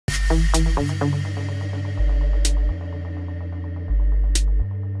Hey,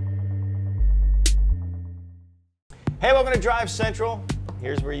 welcome to Drive Central.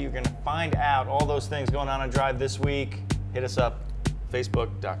 Here's where you're going to find out all those things going on Drive this week. Hit us up,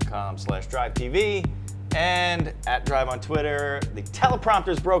 facebook.com/DriveTV and @Drive on Twitter. The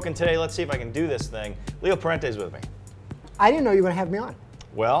teleprompter's broken today. Let's see if I can do this thing. Leo Parente's with me. I didn't know you were going to have me on.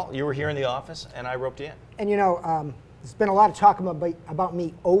 Well, you were here in the office, and I roped you in. And you know, there's been a lot of talk about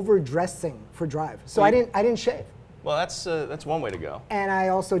me overdressing for Drive. So I didn't shave. Well, that's one way to go. And I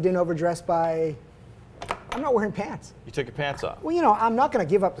also didn't overdress by, I'm not wearing pants. You took your pants off. Well, you know, I'm not going to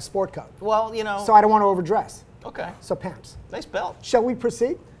give up the sport coat. Well, you know. So I don't want to overdress. Okay. So pants. Nice belt. Shall we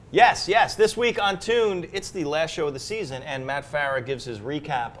proceed? Yes, yes. This week on Tuned, it's the last show of the season, and Matt Farah gives his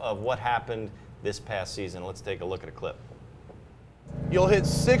recap of what happened this past season. Let's take a look at a clip. You'll hit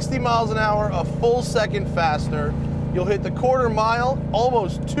 60 miles an hour a full second faster. You'll hit the quarter mile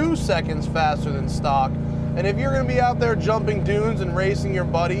almost 2 seconds faster than stock. And if you're going to be out there jumping dunes and racing your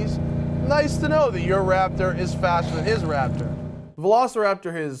buddies, nice to know that your Raptor is faster than his Raptor.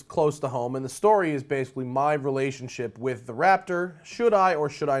 Velociraptor is close to home, and the story is basically my relationship with the Raptor. Should I or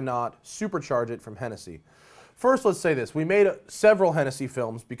should I not supercharge it from Hennessy? First, let's say this. We made several Hennessy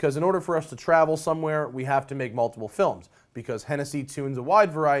films because in order for us to travel somewhere, we have to make multiple films. Because Hennessy tunes a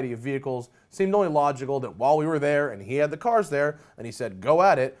wide variety of vehicles, it seemed only logical that while we were there and he had the cars there and he said go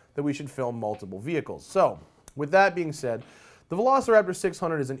at it, that we should film multiple vehicles. So, with that being said, the Velociraptor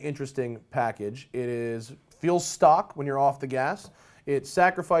 600 is an interesting package. It feels stock when you're off the gas. It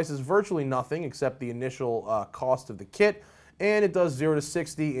sacrifices virtually nothing except the initial cost of the kit, and it does 0 to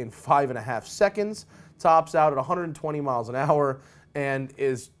 60 in 5.5 seconds, tops out at 120 miles an hour, and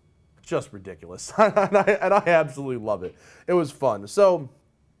is just ridiculous. and I absolutely love it. It was fun. So,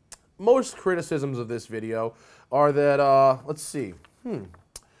 most criticisms of this video are that, let's see,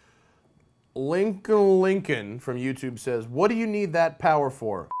 Lincoln from YouTube says, what do you need that power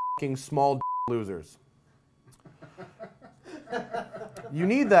for? F***ing small losers. You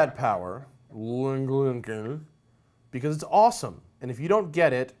need that power, Lincoln, because it's awesome. And if you don't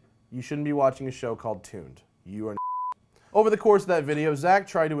get it, you shouldn't be watching a show called Tuned. You are Over the course of that video, Zach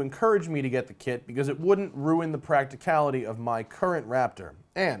tried to encourage me to get the kit because it wouldn't ruin the practicality of my current Raptor.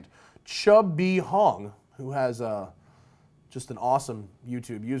 And Chub B. Hong, who has just an awesome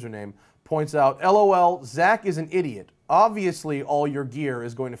YouTube username, points out, LOL, Zach is an idiot. Obviously, all your gear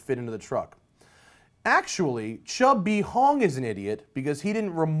is going to fit into the truck. Actually, Chub B. Hong is an idiot because he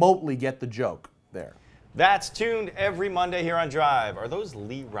didn't remotely get the joke there. That's Tuned every Monday here on Drive. Are those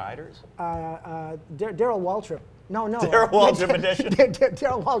Lee Riders? Daryl Waltrip. No. Daryl Waltrip edition.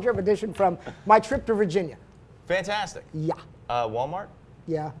 Daryl Waltrip edition from my trip to Virginia. Fantastic. Yeah. Walmart?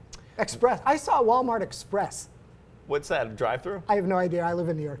 Yeah. Express. I saw Walmart Express. What's that, a drive-through? I have no idea. I live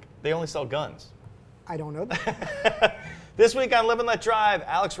in New York. They only sell guns. I don't know that. This week on Live and Let Drive,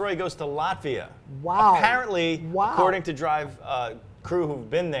 Alex Roy goes to Latvia. Wow. Apparently, according to Drive crew who've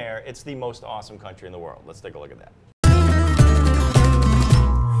been there, it's the most awesome country in the world. Let's take a look at that.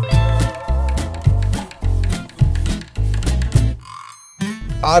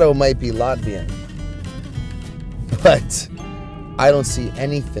 Otto might be Latvian, but I don't see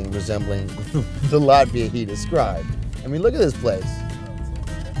anything resembling the Latvia he described. I mean, look at this place.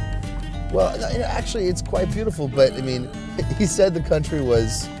 Well, actually, it's quite beautiful, but I mean, he said the country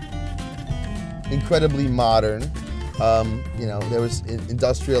was incredibly modern. You know, there was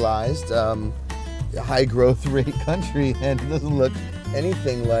industrialized, high growth rate country, and it doesn't look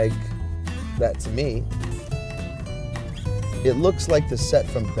anything like that to me. It looks like the set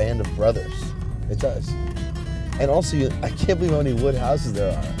from Band of Brothers. It does. And also, I can't believe how many wood houses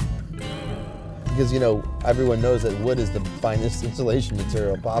there are. Because, you know, everyone knows that wood is the finest insulation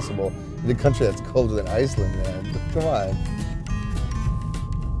material possible in a country that's colder than Iceland, man. Come on.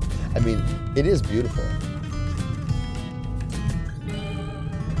 I mean, it is beautiful.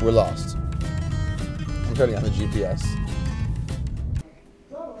 We're lost. I'm turning on the GPS.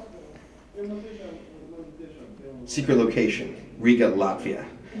 Secret location, Riga, Latvia.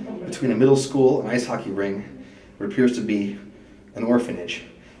 Between a middle school and ice hockey ring, what appears to be an orphanage,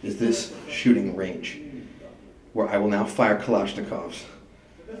 is this shooting range, where I will now fire Kalashnikovs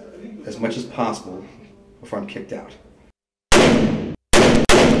as much as possible before I'm kicked out.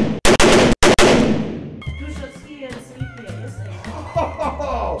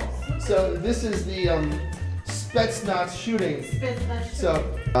 So this is the Spetsnaz shooting. So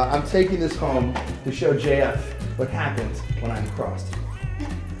I'm taking this home to show JF what happens when I'm crossed.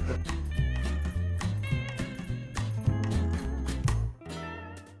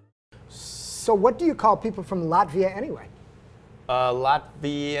 So what do you call people from Latvia anyway?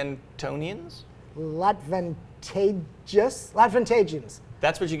 Latviantonians? Latvantagians.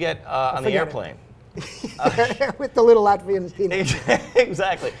 That's what you get on the Forget airplane. With the little Latvian peanut.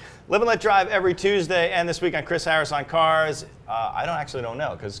 Exactly. Live and Let Drive every Tuesday, and this week on Chris Harris on Cars. I don't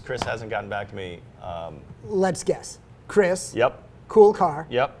know, because Chris hasn't gotten back to me. Let's guess. Chris. Yep. Cool car.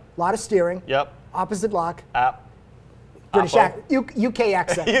 Yep. Lot of steering. Yep. Opposite lock. British UK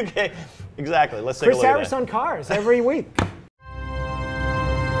accent. UK. Exactly. Let's take a Chris look at Harris that. on Cars every week.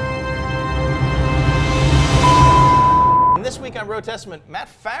 And this week on Road Testament, Matt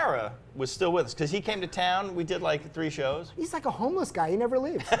Farah was still with us because he came to town. We did like 3 shows. He's like a homeless guy. He never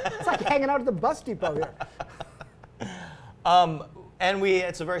leaves. It's like hanging out at the bus depot here. And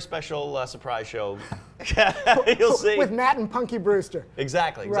it's a very special surprise show. You'll see. With Matt and Punky Brewster.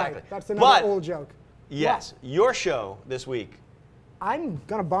 Exactly. Right. That's another old joke. Yes, your show this week. I'm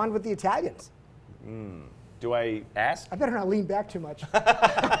going to bond with the Italians. Do I ask? I better not lean back too much.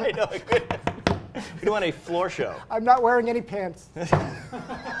 I know. We do want a floor show. I'm not wearing any pants.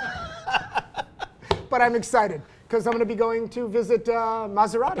 But I'm excited because I'm going to be going to visit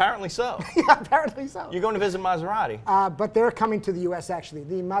Maserati. Apparently so. Yeah, apparently so. You're going to visit Maserati. But they're coming to the U.S. actually.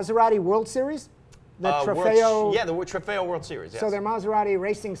 The Maserati World Series, the Trofeo. The Trofeo World Series. Yes. So their Maserati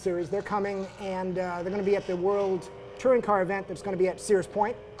Racing Series, they're coming, and they're going to be at the World Touring Car event that's going to be at Sears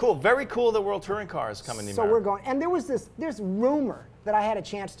Point. Cool. Very cool that World Touring Car is coming to America. So we're going. And there was there's rumor that I had a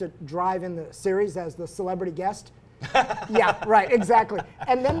chance to drive in the series as the celebrity guest. Yeah, right, exactly.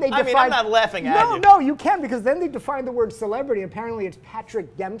 And then they defined. I mean, I'm not laughing at you. No, you can, because then they defined the word celebrity. Apparently, it's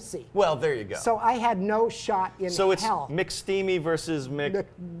Patrick Dempsey. Well, there you go. So I had no shot in hell. So it's McSteamy versus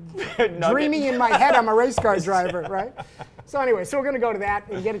Dreaming in my head, I'm a race car driver, right? So anyway, so we're going to go to that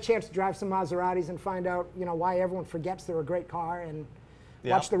and get a chance to drive some Maseratis and find out, why everyone forgets they're a great car and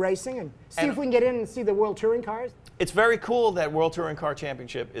watch the racing and see if we can get in and see the World Touring Cars. It's very cool that World Touring Car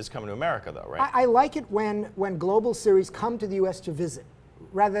Championship is coming to America, though, right? I like it when global series come to the U.S. to visit,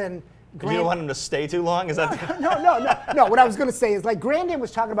 rather than. You don't want them to stay too long? Is that? No. What I was going to say is, like, Grand Am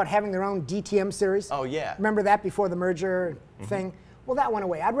was talking about having their own DTM series. Oh yeah. Remember that before the merger thing? Well, that went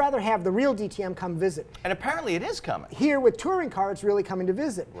away. I'd rather have the real DTM come visit. And apparently it is coming. Here with touring cars, it's really coming to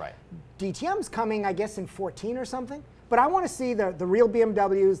visit. Right. DTM's coming, I guess, in 14 or something. But I want to see the real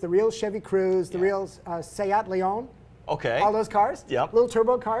BMWs, the real Chevy Cruze, the real Seat Leon. Okay. All those cars. Yep. Little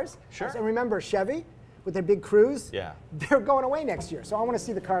turbo cars. Sure. And remember, Chevy, with their big Cruze, yeah, they're going away next year. So I want to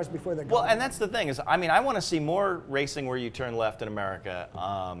see the cars before they're going. Well, and that's the thing is, I mean, I want to see more racing where you turn left in America,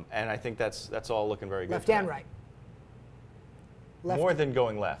 and I think that's all looking very good. Left and right. More than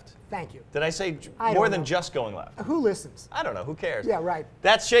going left. Thank you. Did I say more than just going left? Who listens? I don't know. Who cares? Yeah, right.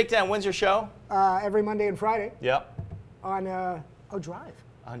 That's Shakedown. When's your show? Every Monday and Friday. Yep. On Drive.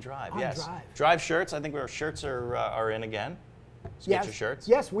 On Drive, on yes. Drive. Drive shirts. I think our shirts are in again. So yes. Get your shirts.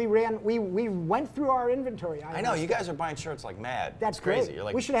 Yes, we went through our inventory. I know you guys are buying shirts like mad. That's it's crazy. great. You're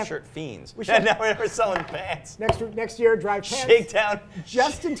like we should have, shirt fiends. We should now we're selling pants. Next year, Drive pants. Shakedown.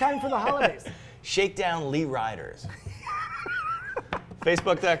 Just in time for the holidays. Shakedown Lee Riders.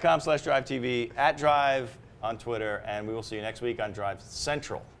 Facebook.com/DriveTV, @Drive on Twitter, and we will see you next week on Drive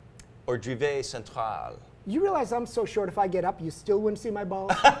Central, or Drive Central. You realize I'm so short, if I get up, you still wouldn't see my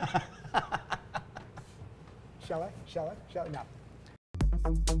balls? Shall I? No.